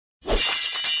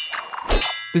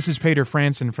This is Peter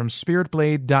Franson from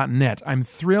SpiritBlade.net. I'm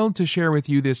thrilled to share with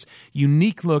you this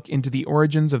unique look into the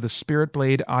origins of the Spirit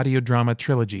Blade audio drama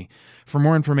trilogy. For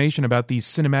more information about these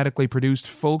cinematically produced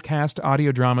full-cast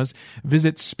audio dramas,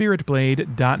 visit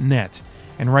SpiritBlade.net.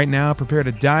 And right now, prepare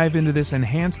to dive into this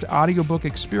enhanced audiobook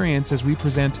experience as we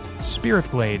present Spirit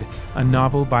Blade, a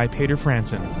novel by Peter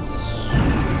Franson.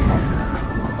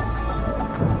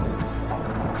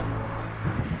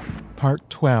 Part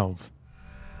 12.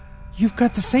 "You've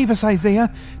got to save us, Isaiah,"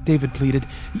 David pleaded.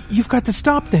 "You've got to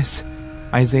stop this."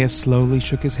 Isaiah slowly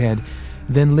shook his head,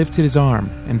 then lifted his arm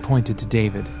and pointed to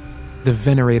David. The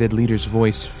venerated leader's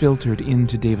voice filtered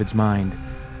into David's mind.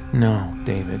 "No,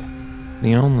 David.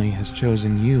 The Only has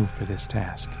chosen you for this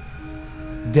task."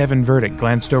 Devin Verdict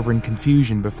glanced over in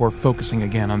confusion before focusing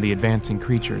again on the advancing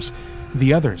creatures.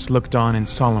 The others looked on in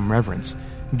solemn reverence,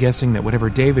 guessing that whatever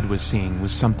David was seeing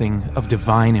was something of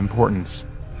divine importance.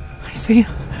 "Isaiah,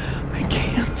 I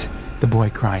can't," the boy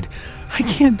cried. "I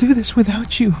can't do this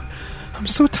without you. I'm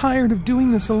so tired of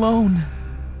doing this alone."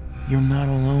 "You're not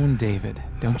alone, David.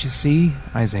 Don't you see?"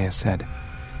 Isaiah said.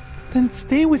 "Then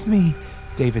stay with me,"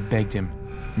 David begged him.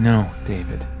 "No,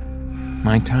 David.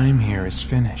 My time here is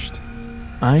finished.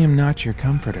 I am not your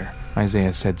comforter,"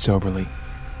 Isaiah said soberly.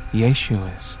 "Yeshu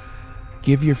is.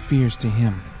 Give your fears to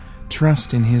him.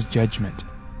 Trust in his judgment.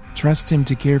 Trust him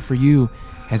to care for you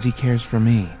as he cares for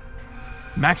me."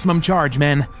 "Maximum charge,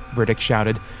 men!" Verdict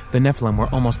shouted. The Nephilim were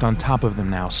almost on top of them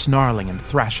now, snarling and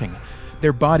thrashing.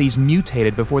 Their bodies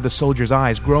mutated before the soldiers'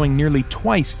 eyes, growing nearly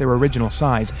twice their original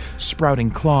size,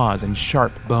 sprouting claws and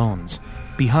sharp bones.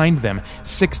 Behind them,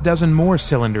 6 more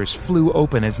cylinders flew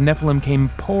open as Nephilim came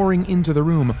pouring into the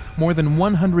room, more than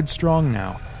 100 strong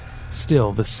now.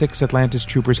 Still, the 6 Atlantis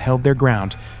troopers held their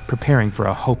ground, preparing for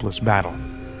a hopeless battle.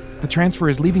 "The transfer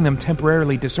is leaving them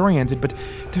temporarily disoriented, but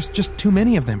there's just too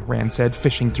many of them," Rand said,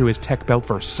 fishing through his tech belt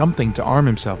for something to arm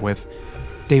himself with.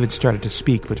 David started to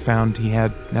speak, but found he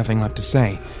had nothing left to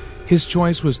say. His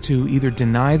choice was to either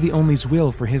deny the Only's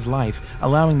will for his life,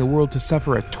 allowing the world to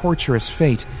suffer a torturous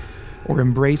fate, or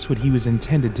embrace what he was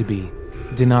intended to be,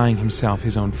 denying himself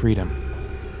his own freedom.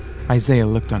 Isaiah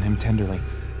looked on him tenderly.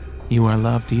 "You are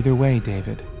loved either way,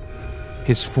 David."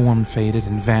 His form faded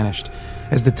and vanished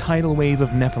as the tidal wave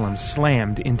of Nephilim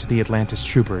slammed into the Atlantis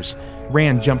troopers.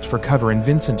 Rand jumped for cover and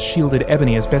Vincent shielded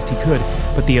Ebony as best he could,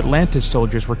 but the Atlantis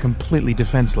soldiers were completely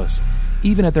defenseless.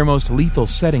 Even at their most lethal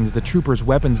settings, the troopers'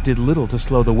 weapons did little to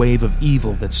slow the wave of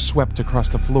evil that swept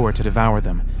across the floor to devour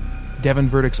them. Devin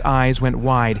Verdict's eyes went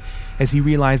wide as he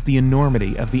realized the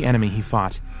enormity of the enemy he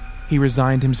fought. He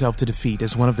resigned himself to defeat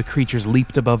as one of the creatures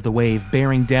leaped above the wave,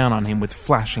 bearing down on him with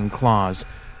flashing claws.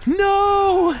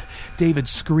 "No!" David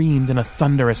screamed in a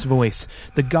thunderous voice.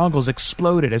 The goggles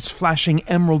exploded as flashing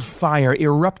emerald fire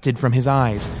erupted from his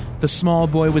eyes. The small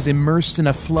boy was immersed in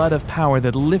a flood of power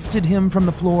that lifted him from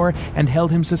the floor and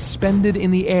held him suspended in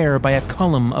the air by a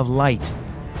column of light.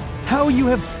 "How you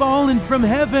have fallen from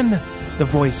heaven!" The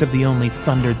voice of the Only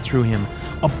thundered through him.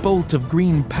 A bolt of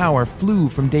green power flew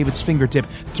from David's fingertip,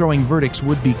 throwing Verdict's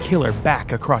would-be killer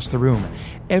back across the room.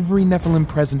 Every Nephilim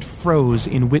present froze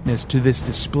in witness to this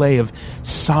display of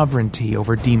sovereignty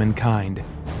over demonkind.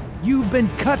 "You've been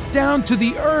cut down to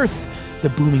the earth!" The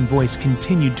booming voice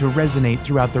continued to resonate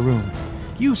throughout the room.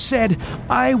 "You said,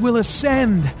 'I will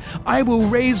ascend. I will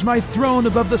raise my throne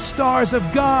above the stars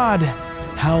of God.'"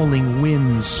 Howling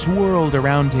winds swirled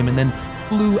around him and then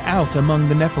flew out among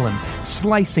the Nephilim,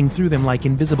 slicing through them like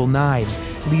invisible knives,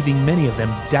 leaving many of them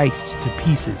diced to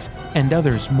pieces, and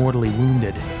others mortally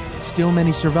wounded. Still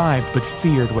many survived, but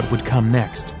feared what would come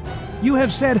next. "You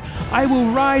have said, 'I will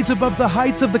rise above the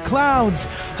heights of the clouds.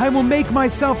 I will make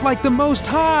myself like the Most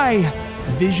High.'"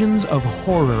 Visions of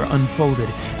horror unfolded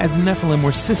as Nephilim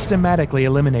were systematically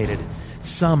eliminated.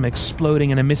 Some exploding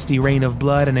in a misty rain of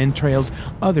blood and entrails,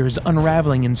 others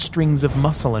unraveling in strings of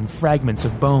muscle and fragments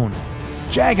of bone.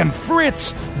 "Jagan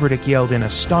Fritz!" Verdict yelled in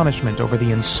astonishment over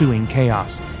the ensuing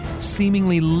chaos.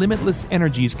 Seemingly limitless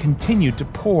energies continued to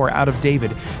pour out of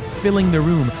David, filling the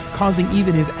room, causing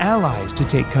even his allies to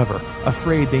take cover,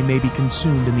 afraid they may be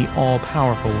consumed in the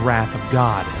all-powerful wrath of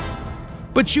God.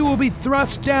 "But you will be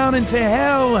thrust down into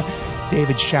hell!"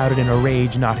 David shouted in a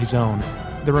rage not his own.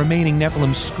 The remaining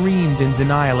Nephilim screamed in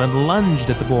denial and lunged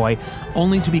at the boy,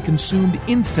 only to be consumed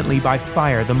instantly by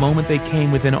fire the moment they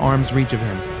came within arm's reach of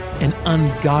him. An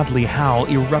ungodly howl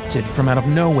erupted from out of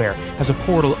nowhere as a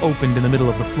portal opened in the middle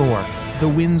of the floor. The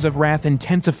winds of wrath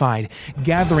intensified,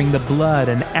 gathering the blood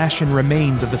and ashen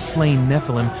remains of the slain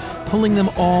Nephilim, pulling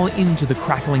them all into the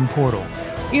crackling portal.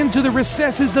 "Into the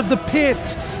recesses of the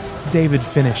pit!" David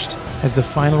finished as the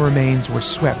final remains were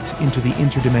swept into the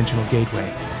interdimensional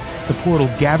gateway. The portal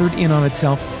gathered in on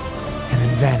itself and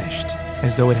then vanished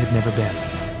as though it had never been.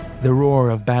 The roar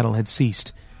of battle had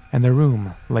ceased, and the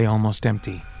room lay almost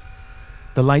empty.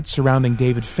 The light surrounding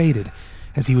David faded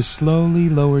as he was slowly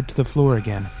lowered to the floor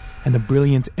again, and the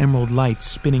brilliant emerald light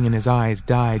spinning in his eyes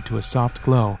died to a soft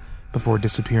glow before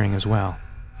disappearing as well.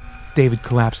 David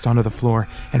collapsed onto the floor,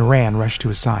 and Ran rushed to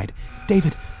his side.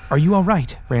 "David, are you all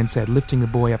right?" Ran said, lifting the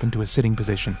boy up into a sitting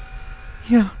position.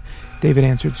 "Yeah," David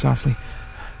answered softly.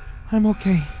 "I'm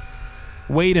okay."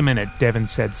 "Wait a minute," Devin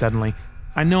said suddenly.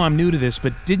 "I know I'm new to this,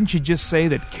 but didn't you just say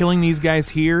that killing these guys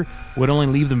here would only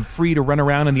leave them free to run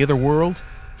around in the other world?"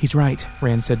 "He's right,"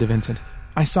 Ran said to Vincent.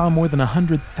 "I saw more than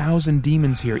 100,000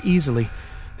 demons here, easily.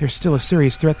 They're still a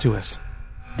serious threat to us."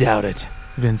 "Doubt it,"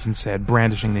 Vincent said,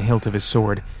 brandishing the hilt of his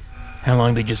sword. "How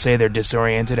long did you say they're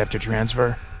disoriented after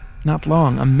transfer?" "Not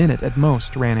long, a minute at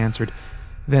most," Ran answered,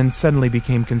 then suddenly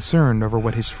became concerned over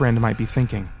what his friend might be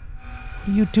thinking.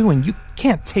 "What are you doing? You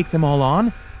can't take them all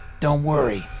on." "Don't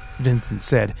worry," Vincent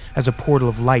said, as a portal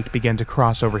of light began to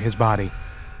cross over his body.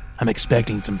 "I'm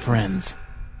expecting some friends."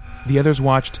 The others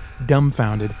watched,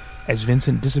 dumbfounded, as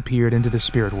Vincent disappeared into the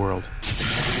spirit world.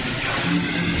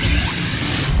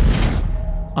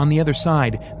 On the other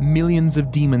side, millions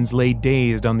of demons lay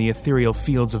dazed on the ethereal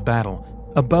fields of battle.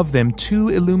 Above them, 2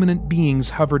 illuminant beings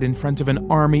hovered in front of an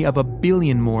army of 1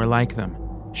 billion more like them.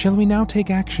 "Shall we now take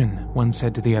action?" one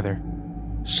said to the other.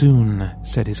 "Soon,"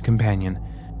 said his companion.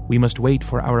 "We must wait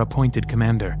for our appointed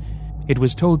commander. It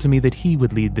was told to me that he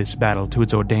would lead this battle to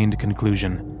its ordained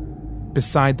conclusion."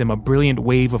 Beside them, a brilliant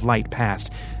wave of light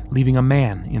passed, leaving a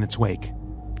man in its wake.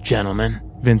 "Gentlemen,"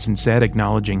 Vincent said,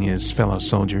 acknowledging his fellow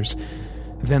soldiers.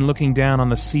 Then, looking down on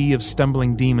the sea of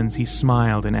stumbling demons, he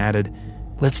smiled and added,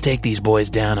 "Let's take these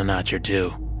boys down a notch or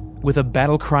two." With a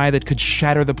battle cry that could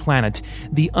shatter the planet,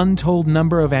 the untold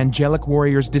number of angelic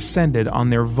warriors descended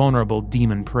on their vulnerable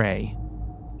demon prey.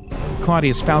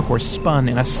 Claudius Falcor spun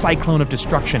in a cyclone of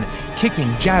destruction,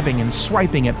 kicking, jabbing, and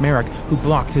swiping at Merrick, who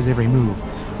blocked his every move.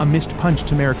 A missed punch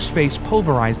to Merrick's face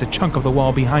pulverized a chunk of the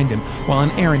wall behind him, while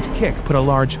an errant kick put a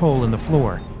large hole in the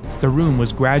floor. The room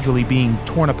was gradually being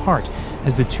torn apart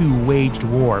as the two waged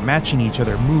war, matching each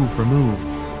other move for move.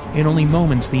 In only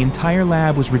moments, the entire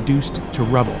lab was reduced to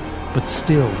rubble, but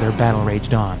still their battle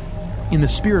raged on. In the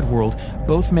spirit world,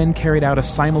 both men carried out a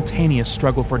simultaneous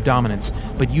struggle for dominance,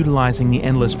 but utilizing the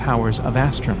endless powers of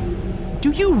Astrum.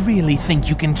 "Do you really think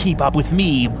you can keep up with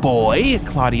me, boy?"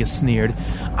 Claudius sneered.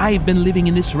 "I've been living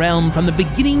in this realm from the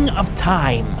beginning of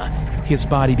time." His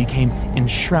body became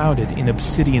enshrouded in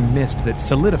obsidian mist that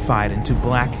solidified into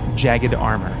black, jagged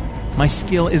armor. "My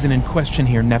skill isn't in question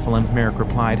here, Nephilim," Merrick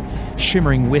replied.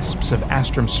 Shimmering wisps of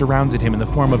Astrum surrounded him in the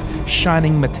form of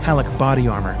shining metallic body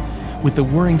armor. With the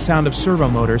whirring sound of servo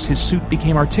motors, his suit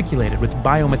became articulated with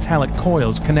biometallic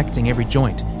coils connecting every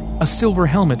joint. A silver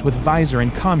helmet with visor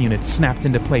and comm unit snapped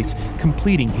into place,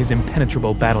 completing his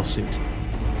impenetrable battlesuit.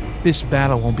 "This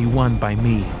battle won't be won by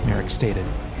me," Merrick stated.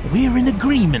 "We're in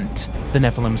agreement," the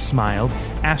Nephilim smiled.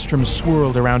 Astrum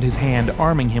swirled around his hand,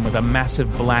 arming him with a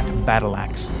massive black battle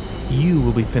axe. "You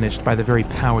will be finished by the very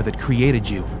power that created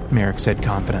you," Merrick said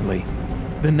confidently.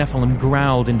 The Nephilim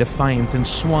growled in defiance and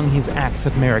swung his axe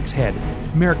at Merrick's head.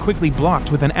 Merrick quickly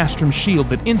blocked with an Astrum shield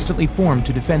that instantly formed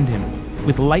to defend him.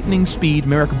 With lightning speed,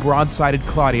 Merrick broadsided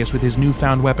Claudius with his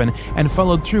newfound weapon and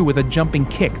followed through with a jumping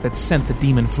kick that sent the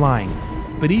demon flying.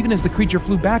 But even as the creature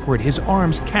flew backward, his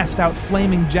arms cast out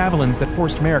flaming javelins that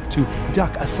forced Merrick to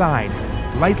duck aside.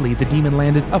 Lightly, the demon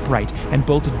landed upright and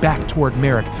bolted back toward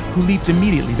Merrick, who leaped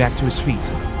immediately back to his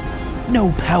feet. "No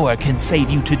power can save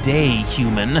you today,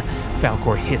 human,"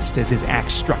 Falcor hissed as his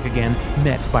axe struck again,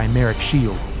 met by Merrick's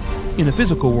shield. In the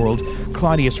physical world,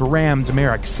 Claudius rammed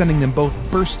Merrick, sending them both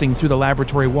bursting through the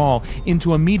laboratory wall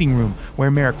into a meeting room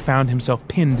where Merrick found himself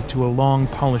pinned to a long,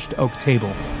 polished oak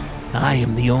table. "I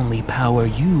am the only power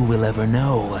you will ever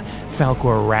know,"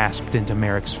 Falcor rasped into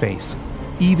Merrick's face.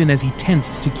 Even as he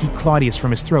tensed to keep Claudius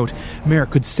from his throat, Merrick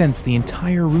could sense the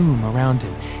entire room around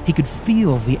him. He could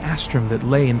feel the Astrum that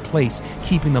lay in place,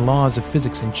 keeping the laws of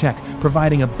physics in check,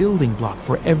 providing a building block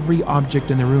for every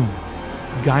object in the room.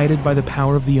 Guided by the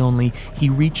power of the Only, he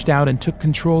reached out and took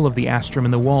control of the Astrum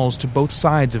and the walls to both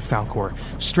sides of Falcor.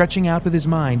 Stretching out with his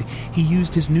mind, he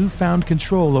used his newfound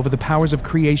control over the powers of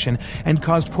creation and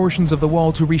caused portions of the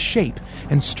wall to reshape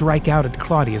and strike out at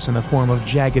Claudius in the form of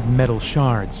jagged metal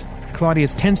shards.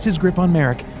 Claudius tensed his grip on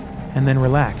Merrick and then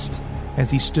relaxed as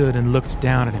he stood and looked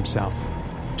down at himself.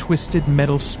 Twisted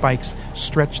metal spikes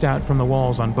stretched out from the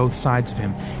walls on both sides of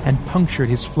him and punctured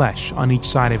his flesh on each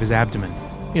side of his abdomen.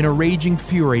 In a raging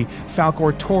fury,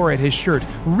 Falkor tore at his shirt,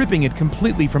 ripping it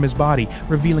completely from his body,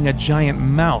 revealing a giant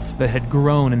mouth that had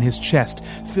grown in his chest,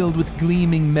 filled with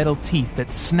gleaming metal teeth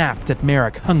that snapped at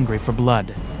Merrick, hungry for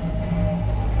blood.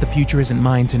 "The future isn't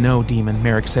mine to know, demon,"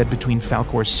 Merrick said between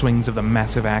Falkor's swings of the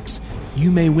massive axe.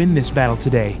 "You may win this battle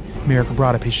today." Merrick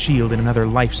brought up his shield in another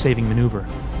life-saving maneuver.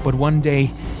 "But one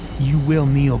day, you will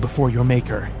kneel before your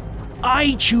maker."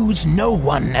 "I choose no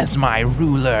one as my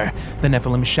ruler," the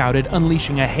Nephilim shouted,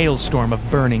 unleashing a hailstorm of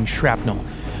burning shrapnel.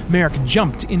 Merrick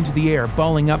jumped into the air,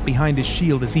 balling up behind his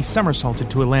shield as he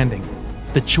somersaulted to a landing.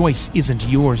 "The choice isn't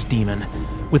yours, demon."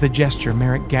 With a gesture,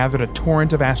 Merrick gathered a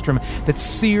torrent of astrum that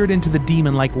seared into the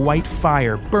demon like white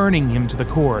fire, burning him to the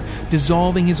core,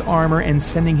 dissolving his armor and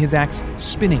sending his axe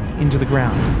spinning into the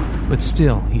ground. But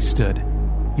still he stood.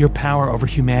 "Your power over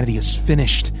humanity is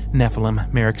finished,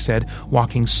 Nephilim," Merrick said,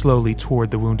 walking slowly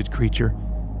toward the wounded creature.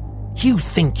 "You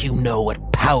think you know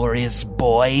what power is,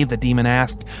 boy?" the demon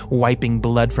asked, wiping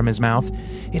blood from his mouth.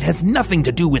 "It has nothing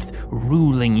to do with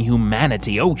ruling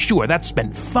humanity. Oh, sure, that's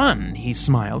been fun," he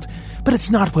smiled. "But it's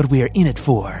not what we're in it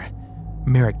for."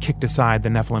 Merrick kicked aside the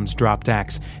Nephilim's dropped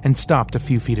axe and stopped a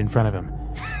few feet in front of him.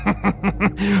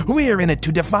 "We're in it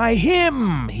to defy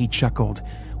him," he chuckled.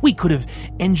 "We could have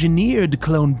engineered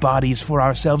clone bodies for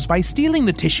ourselves by stealing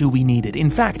the tissue we needed.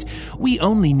 In fact, we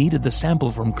only needed the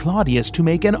sample from Claudius to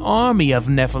make an army of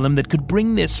Nephilim that could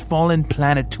bring this fallen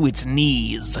planet to its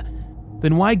knees."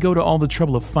 "Then why go to all the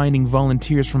trouble of finding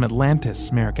volunteers from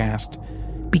Atlantis?" Merrick asked.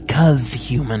 "Because,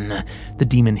 human," the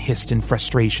demon hissed in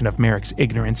frustration of Merrick's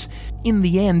ignorance, "in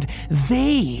the end,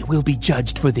 they will be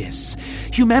judged for this.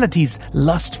 Humanity's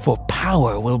lust for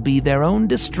power will be their own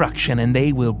destruction, and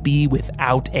they will be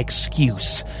without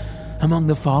excuse. Among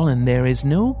the fallen, there is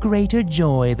no greater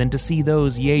joy than to see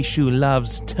those Yeshu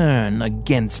loves turn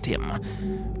against him."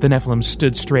 The Nephilim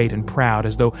stood straight and proud,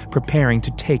 as though preparing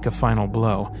to take a final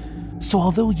blow. "So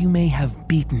although you may have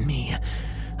beaten me,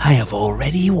 I have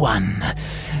already won.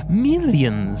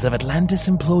 Millions of Atlantis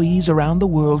employees around the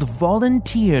world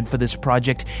volunteered for this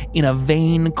project in a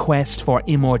vain quest for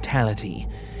immortality.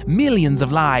 Millions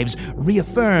of lives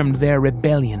reaffirmed their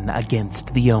rebellion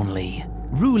against the Only.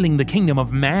 Ruling the kingdom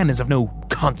of man is of no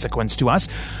consequence to us.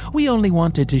 We only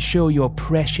wanted to show your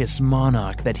precious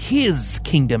monarch that his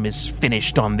kingdom is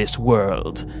finished on this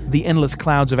world." The endless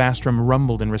clouds of astrum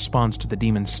rumbled in response to the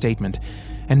demon's statement,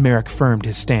 and Merrick firmed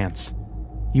his stance.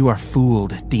 "You are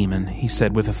fooled, demon," he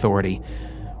said with authority.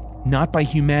 "Not by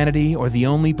humanity or the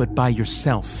Only, but by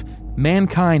yourself.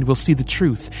 Mankind will see the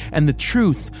truth, and the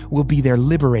truth will be their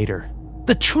liberator."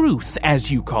 "The truth,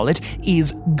 as you call it,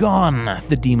 is gone,"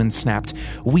 the demon snapped.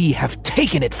 "We have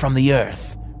taken it from the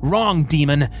earth." "Wrong,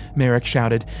 demon," Merrick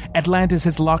shouted. "Atlantis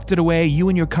has locked it away. You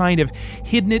and your kind have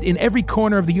hidden it in every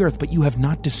corner of the earth, but you have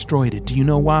not destroyed it. Do you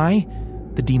know why?"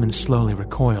 The demon slowly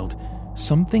recoiled.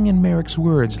 Something in Merrick's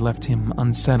words left him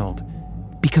unsettled.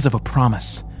 "Because of a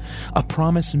promise. A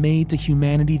promise made to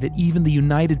humanity that even the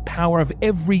united power of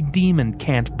every demon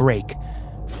can't break."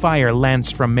 Fire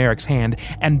lanced from Merrick's hand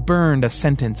and burned a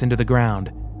sentence into the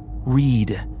ground.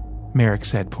 "Read," Merrick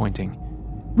said, pointing.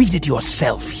 "Read it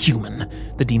yourself, human,"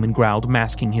 the demon growled,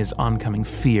 masking his oncoming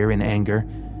fear in anger.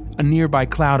 A nearby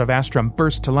cloud of astrum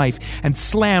burst to life and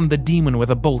slammed the demon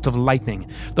with a bolt of lightning.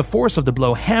 The force of the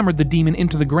blow hammered the demon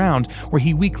into the ground, where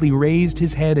he weakly raised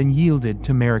his head and yielded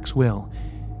to Merrick's will.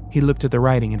 He looked at the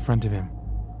writing in front of him.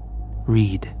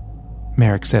 "Read,"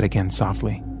 Merrick said again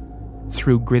softly.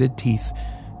 Through gritted teeth,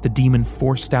 the demon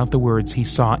forced out the words he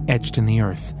saw etched in the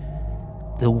earth.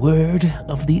 "The word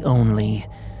of the Only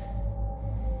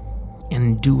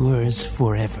endures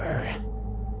forever."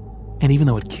 "And even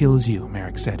though it kills you,"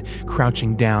 Merrick said,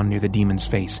 crouching down near the demon's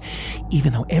face,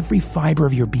 "even though every fiber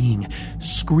of your being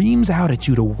screams out at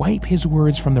you to wipe his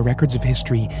words from the records of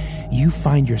history, you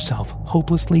find yourself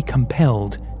hopelessly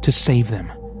compelled to save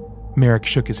them." Merrick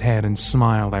shook his head and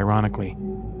smiled ironically.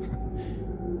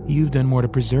 "You've done more to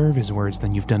preserve his words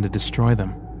than you've done to destroy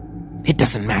them." "It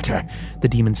doesn't matter," the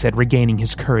demon said, regaining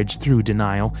his courage through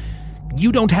denial.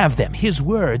 "You don't have them. His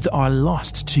words are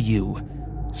lost to you."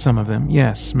 "Some of them,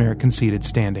 yes," Merrick conceded,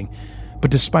 standing.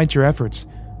 "But despite your efforts,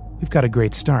 we've got a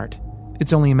great start.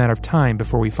 It's only a matter of time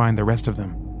before we find the rest of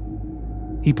them."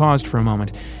 He paused for a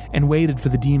moment and waited for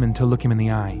the demon to look him in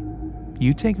the eye.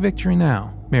 "You take victory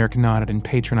now," Merrick nodded in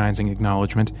patronizing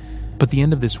acknowledgement. "But the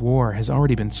end of this war has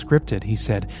already been scripted," he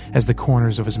said as the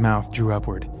corners of his mouth drew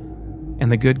upward. "And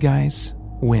the good guys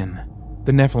win."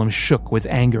 The Nephilim shook with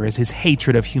anger as his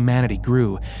hatred of humanity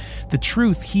grew. The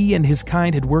truth he and his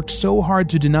kind had worked so hard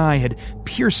to deny had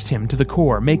pierced him to the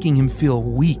core, making him feel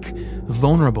weak,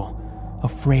 vulnerable,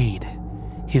 afraid.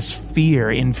 His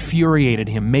fear infuriated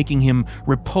him, making him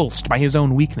repulsed by his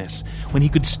own weakness. When he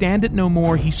could stand it no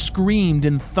more, he screamed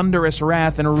in thunderous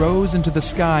wrath and arose into the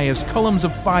sky as columns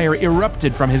of fire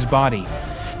erupted from his body.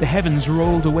 The heavens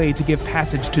rolled away to give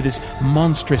passage to this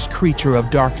monstrous creature of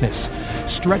darkness.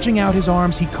 Stretching out his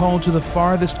arms, he called to the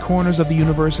farthest corners of the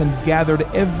universe and gathered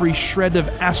every shred of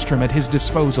astrum at his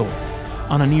disposal.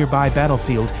 On a nearby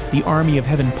battlefield, the army of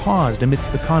heaven paused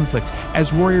amidst the conflict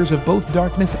as warriors of both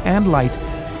darkness and light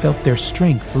felt their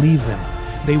strength leave them.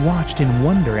 They watched in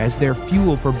wonder as their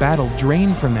fuel for battle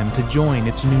drained from them to join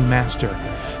its new master.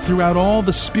 Throughout all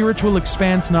the spiritual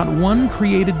expanse, not one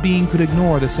created being could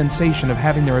ignore the sensation of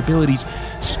having their abilities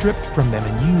stripped from them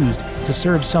and used to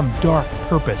serve some dark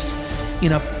purpose.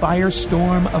 In a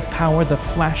firestorm of power, the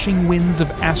flashing winds of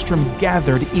Astrum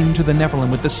gathered into the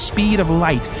Nephilim with the speed of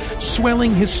light,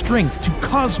 swelling his strength to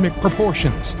cosmic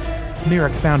proportions.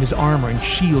 Merrick found his armor and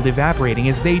shield evaporating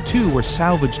as they too were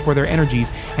salvaged for their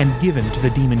energies and given to the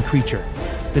demon creature.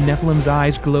 The Nephilim's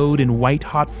eyes glowed in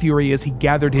white-hot fury as he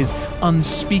gathered his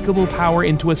unspeakable power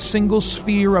into a single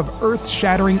sphere of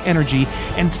earth-shattering energy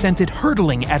and sent it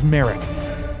hurtling at Merrick.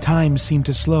 Time seemed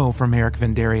to slow for Merrick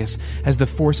Vendarius as the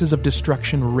forces of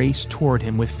destruction raced toward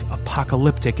him with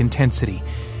apocalyptic intensity.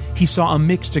 He saw a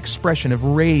mixed expression of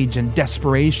rage and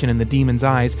desperation in the demon's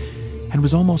eyes and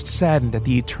was almost saddened at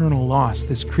the eternal loss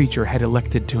this creature had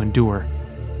elected to endure.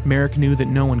 Merrick knew that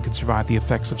no one could survive the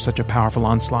effects of such a powerful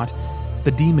onslaught.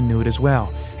 The demon knew it as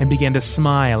well, and began to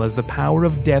smile as the power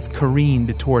of death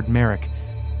careened toward Merrick.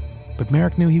 But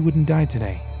Merrick knew he wouldn't die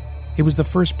today. It was the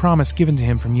first promise given to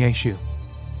him from Yeshu.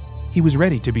 He was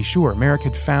ready, to be sure. Merrick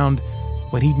had found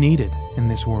what he'd needed in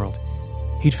this world.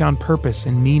 He'd found purpose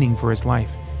and meaning for his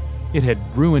life. It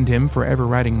had ruined him for ever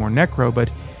writing more Necro, but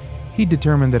he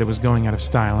determined that it was going out of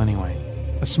style anyway.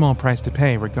 A small price to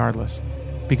pay, regardless.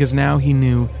 Because now he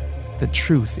knew that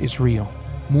truth is real.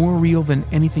 More real than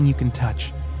anything you can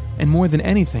touch. And more than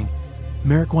anything,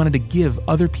 Merrick wanted to give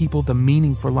other people the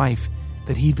meaning for life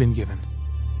that he'd been given.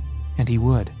 And he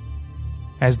would.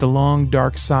 As the long,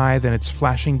 dark scythe and its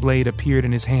flashing blade appeared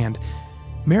in his hand,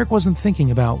 Merrick wasn't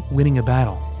thinking about winning a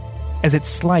battle. As it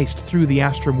sliced through the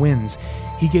Astrum winds,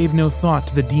 he gave no thought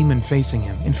to the demon facing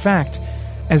him. In fact,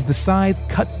 as the scythe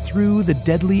cut through the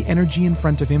deadly energy in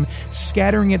front of him,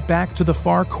 scattering it back to the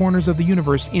far corners of the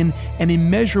universe in an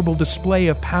immeasurable display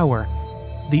of power,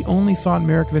 the only thought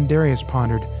Merrick Vendarius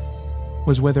pondered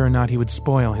was whether or not he would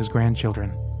spoil his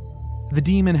grandchildren. The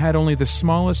demon had only the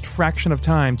smallest fraction of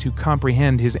time to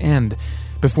comprehend his end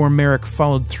before Merrick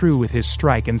followed through with his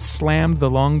strike and slammed the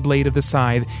long blade of the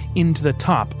scythe into the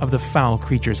top of the foul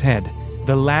creature's head.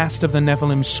 The last of the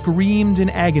Nephilim screamed in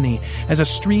agony as a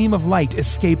stream of light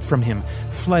escaped from him,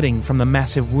 flooding from the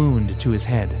massive wound to his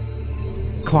head.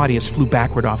 Claudius flew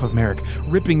backward off of Merrick,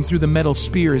 ripping through the metal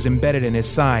spears embedded in his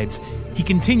sides. He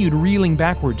continued reeling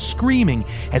backward, screaming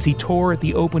as he tore at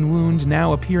the open wound,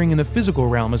 now appearing in the physical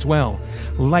realm as well.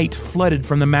 Light flooded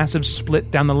from the massive split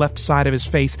down the left side of his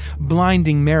face,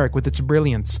 blinding Merrick with its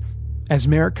brilliance. As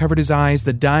Merrick covered his eyes,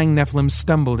 the dying Nephilim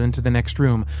stumbled into the next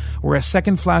room, where a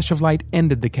second flash of light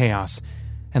ended the chaos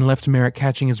and left Merrick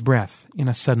catching his breath in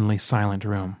a suddenly silent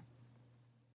room.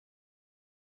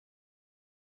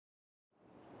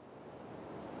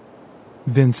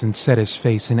 Vincent set his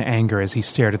face in anger as he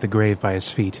stared at the grave by his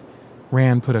feet.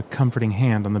 Rand put a comforting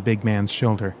hand on the big man's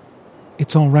shoulder.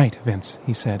 "It's all right, Vince,"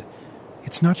 he said.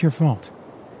 "It's not your fault."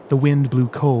 The wind blew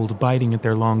cold, biting at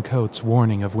their long coats,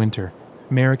 warning of winter.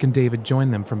 Merrick and David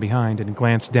joined them from behind and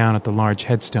glanced down at the large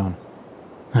headstone.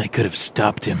 "I could have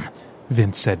stopped him,"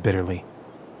 Vince said bitterly.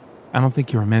 "I don't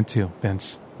think you were meant to,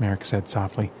 Vince," Merrick said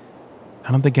softly.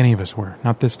 "I don't think any of us were,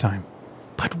 not this time."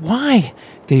 "But why?"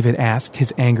 David asked,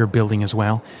 his anger building as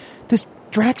well. "This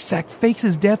Draxsack fakes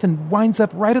his death and winds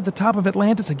up right at the top of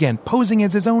Atlantis again, posing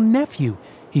as his own nephew,"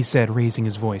 he said, raising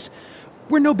his voice.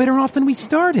 "We're no better off than we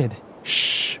started."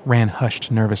 "Shh," Rand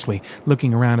hushed nervously,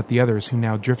 looking around at the others who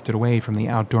now drifted away from the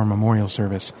outdoor memorial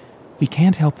service. "We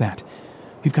can't help that.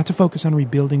 We've got to focus on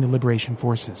rebuilding the Liberation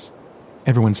Forces."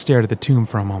 Everyone stared at the tomb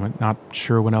for a moment, not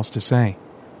sure what else to say.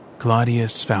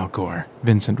 "Claudius Falcor,"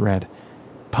 Vincent read.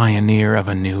 "Pioneer of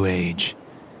a new age.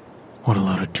 What a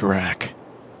load of drac."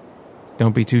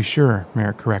 "Don't be too sure,"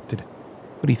 Merrick corrected.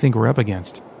 "What do you think we're up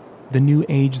against?" "The new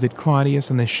age that Claudius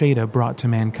and the Shada brought to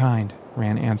mankind,"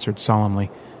 Rand answered solemnly.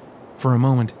 For a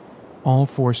moment, all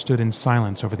four stood in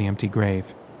silence over the empty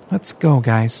grave. "Let's go,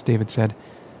 guys," David said.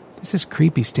 "This is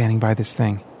creepy standing by this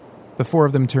thing." The four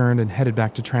of them turned and headed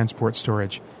back to transport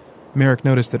storage. Merrick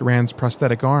noticed that Rand's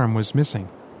prosthetic arm was missing.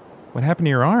 "What happened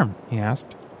to your arm?" he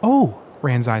asked. "Oh!"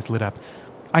 Rand's eyes lit up.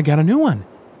 "I got a new one."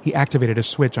 He activated a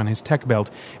switch on his tech belt,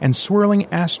 and swirling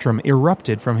astrum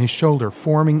erupted from his shoulder,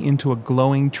 forming into a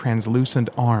glowing, translucent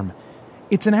arm.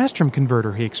 "It's an astrum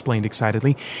converter," he explained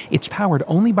excitedly. "It's powered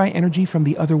only by energy from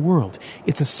the other world.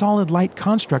 It's a solid light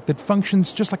construct that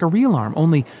functions just like a real arm,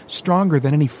 only stronger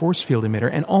than any force field emitter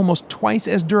and almost twice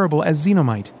as durable as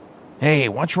xenomite." "Hey,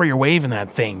 watch where you're waving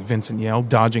that thing," Vincent yelled,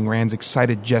 dodging Rand's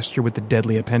excited gesture with the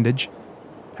deadly appendage.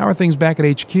 "How are things back at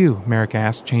HQ?" Merrick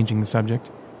asked, changing the subject.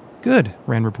 "Good,"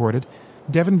 Rand reported.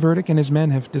 "Devin Verdick and his men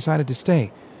have decided to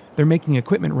stay. They're making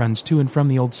equipment runs to and from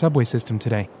the old subway system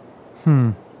today."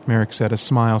 Merrick said, a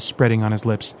smile spreading on his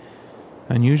lips.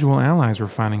 "Unusual allies we're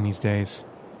finding these days."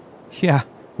 "Yeah,"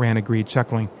 Rand agreed,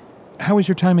 chuckling. "How was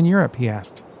your time in Europe?" he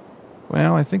asked.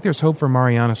 "Well, I think there's hope for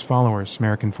Mariana's followers,"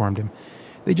 Merrick informed him.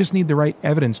 "They just need the right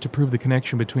evidence to prove the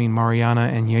connection between Mariana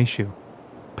and Yeshu."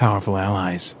 "Powerful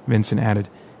allies," Vincent added,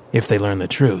 "if they learn the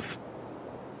truth."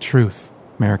 Truth,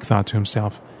 Merrick thought to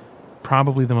himself.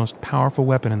 Probably the most powerful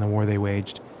weapon in the war they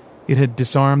waged. It had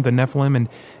disarmed the Nephilim and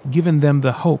given them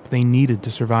the hope they needed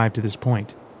to survive to this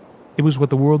point. It was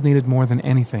what the world needed more than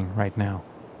anything right now.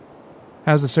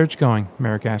 "How's the search going?"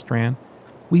 Merrick asked Rand.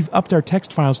 "We've upped our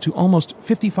text files to almost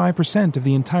 55% of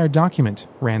the entire document,"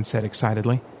 Rand said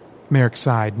excitedly. Merrick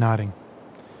sighed, nodding.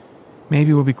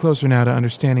 "Maybe we'll be closer now to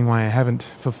understanding why I haven't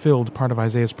fulfilled part of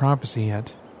Isaiah's prophecy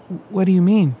yet." "What do you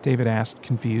mean?" David asked,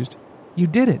 confused. "You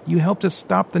did it. You helped us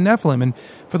stop the Nephilim, and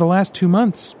for the last 2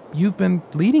 months, you've been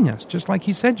leading us, just like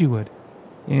he said you would."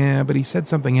 "Yeah, but he said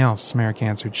something else," Merrick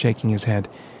answered, shaking his head.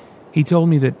 "He told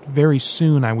me that very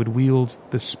soon I would wield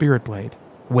the Spirit Blade."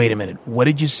 "Wait a minute, what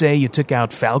did you say you took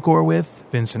out Falkor with?"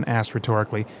 Vincent asked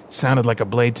rhetorically. "Sounded like a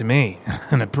blade to me,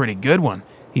 and a pretty good one,"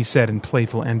 he said in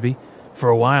playful envy. "For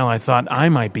a while I thought I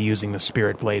might be using the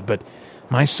Spirit Blade, but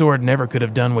my sword never could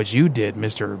have done what you did,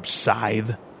 Mr.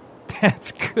 Scythe."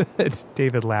 "That's good,"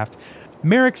 David laughed.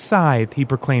 "Merrick Scythe," he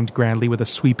proclaimed grandly with a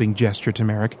sweeping gesture to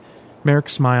Merrick. Merrick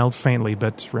smiled faintly,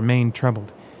 but remained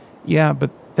troubled. "Yeah,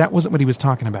 but that wasn't what he was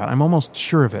talking about. I'm almost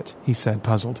sure of it," he said,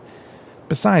 puzzled.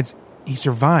 "Besides, he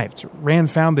survived. Rand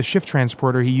found the shift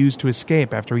transporter he used to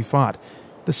escape after he fought.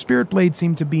 The Spirit Blade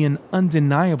seemed to be an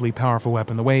undeniably powerful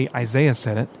weapon, the way Isaiah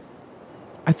said it."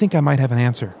 "I think I might have an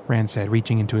answer," Rand said,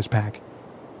 reaching into his pack.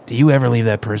 "Do you ever leave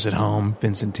that purse at home?"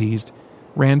 Vincent teased.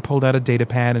 Rand pulled out a data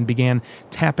pad and began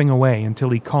tapping away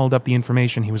until he called up the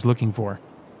information he was looking for.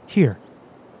 "Here."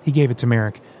 He gave it to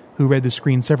Merrick, who read the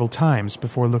screen several times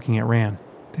before looking at Rand.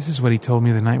 "This is what he told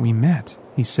me the night we met,"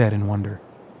 he said in wonder.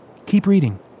 "Keep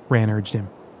reading," Rand urged him.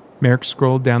 Merrick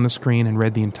scrolled down the screen and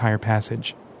read the entire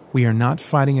passage. "We are not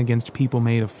fighting against people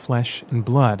made of flesh and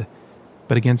blood,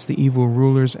 but against the evil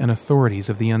rulers and authorities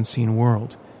of the unseen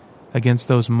world, against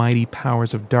those mighty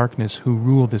powers of darkness who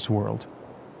rule this world."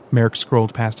 Merrick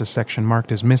scrolled past a section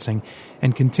marked as missing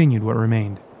and continued what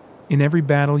remained. "In every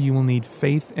battle you will need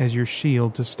faith as your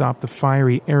shield to stop the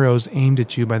fiery arrows aimed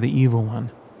at you by the evil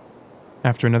one."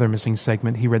 After another missing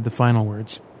segment, he read the final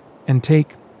words. "And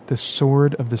take the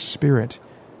sword of the Spirit,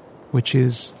 which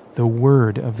is the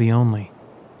word of the Only."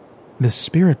 "The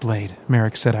Spirit Blade,"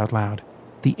 Merrick said out loud.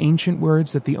 "The ancient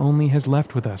words that the Only has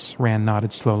left with us," Rand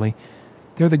nodded slowly.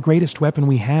 "They're the greatest weapon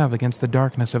we have against the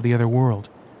darkness of the other world."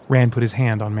 Rand put his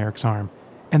hand on Merrick's arm.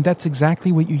 "And that's exactly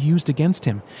what you used against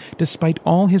him. Despite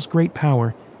all his great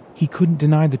power, he couldn't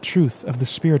deny the truth of the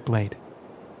Spirit Blade."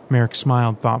 Merrick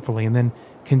smiled thoughtfully and then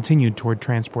continued toward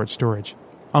transport storage.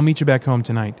 "I'll meet you back home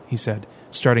tonight," he said,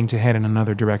 starting to head in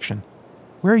another direction.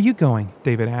 "Where are you going?"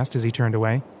 David asked as he turned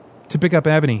away. "To pick up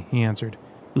Ebony," he answered.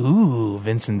 "Ooh,"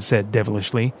 Vincent said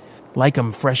devilishly. "Like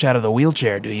 'em fresh out of the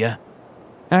wheelchair, do ya?"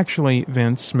 "Actually,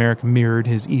 Vince," Merrick mirrored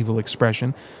his evil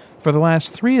expression, "for the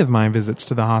last 3 of my visits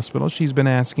to the hospital, she's been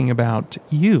asking about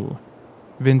you."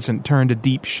 Vincent turned a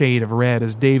deep shade of red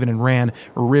as David and Rand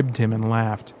ribbed him and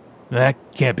laughed. "That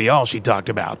can't be all she talked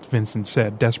about," Vincent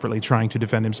said, desperately trying to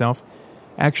defend himself.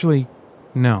 "Actually,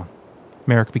 no."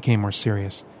 Merrick became more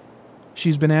serious.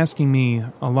 "She's been asking me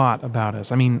a lot about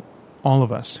us. I mean, all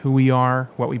of us. Who we are,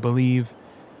 what we believe.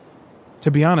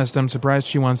 To be honest, I'm surprised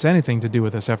she wants anything to do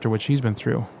with us after what she's been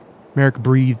through." Merrick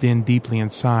breathed in deeply and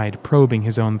sighed, probing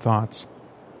his own thoughts.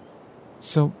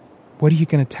 "So, what are you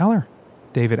going to tell her?"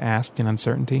 David asked in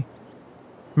uncertainty.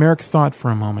 Merrick thought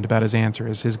for a moment about his answer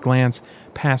as his glance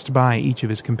passed by each of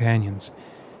his companions.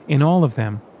 In all of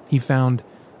them, he found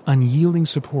unyielding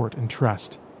support and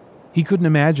trust. He couldn't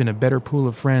imagine a better pool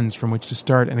of friends from which to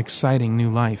start an exciting new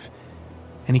life.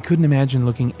 And he couldn't imagine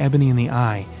looking Ebony in the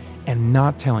eye and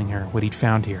not telling her what he'd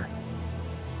found here.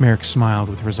 Merrick smiled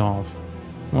with resolve.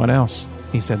 "What else?"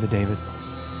 he said to David.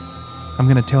 "I'm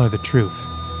going to tell her the truth."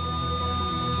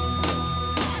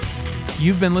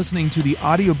 You've been listening to the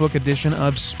audiobook edition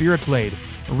of Spirit Blade,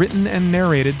 written and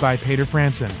narrated by Peter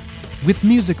Franson, with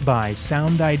music by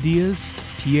Sound Ideas,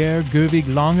 Pierre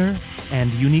Gervig-Langer,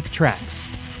 and Unique Tracks.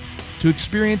 To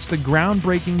experience the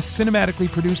groundbreaking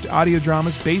cinematically produced audio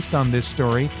dramas based on this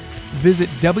story, visit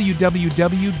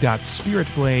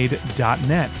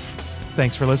www.spiritblade.net.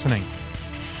 Thanks for listening.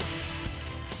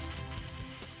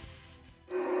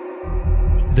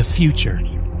 The future.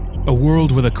 A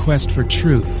world where the quest for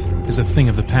truth is a thing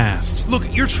of the past.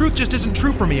 Look, your truth just isn't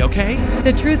true for me, okay?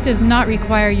 The truth does not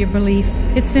require your belief.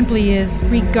 It simply is,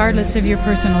 regardless of your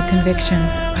personal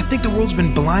convictions. I think the world's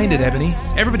been blinded, Ebony.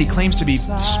 Everybody claims to be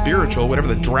spiritual, whatever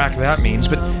the drac that means,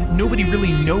 but nobody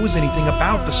really knows anything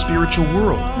about the spiritual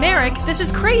world. Merrick, this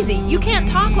is crazy. You can't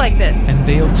talk like this. And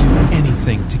they'll do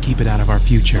anything to keep it out of our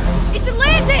future. It's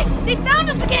Atlantis! They found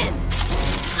us again!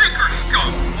 Seeker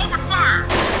scum! Open fire!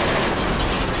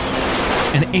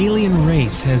 An alien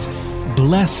race has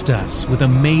blessed us with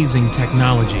amazing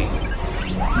technology,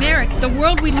 Merrick, the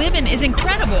world we live in is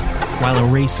incredible. while a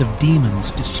race of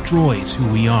demons destroys who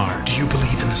we are. Do you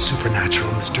believe in the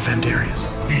supernatural, Mr. Vandarius?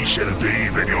 We shall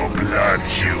bathe in your blood,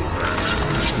 human.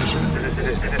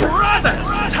 Brothers,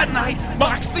 tonight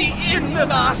marks the end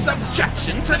of our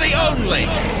subjection to the Only.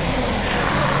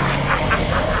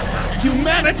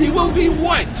 Humanity will be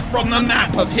wiped from the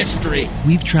map of history.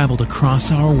 We've traveled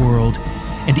across our world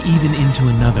and even into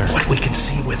another. What we can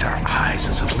see with our eyes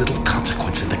is of little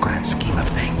consequence in the grand scheme of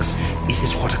things. It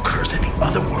is what occurs in the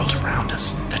other worlds around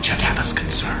us that should have us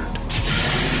concerned.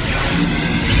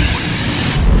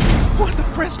 What the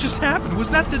frisk just happened?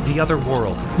 Was that the other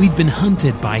world? We've been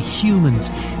hunted by humans,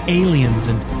 aliens,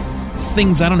 and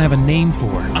things I don't have a name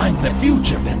for. I'm the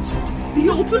future, Vincent. The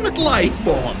ultimate life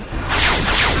form.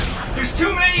 There's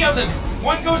too many of them!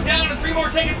 One goes down and 3 more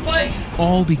take its place!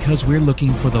 All because we're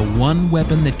looking for the one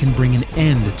weapon that can bring an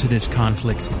end to this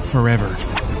conflict forever.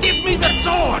 Give me the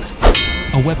sword!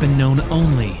 A weapon known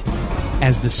only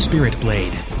as the Spirit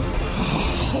Blade.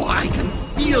 Oh, I can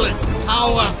feel its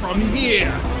power from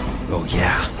here. Oh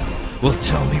yeah? Well,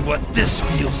 tell me what this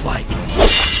feels like.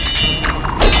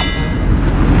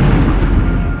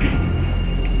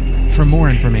 For more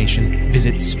information,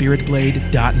 visit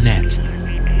spiritblade.net.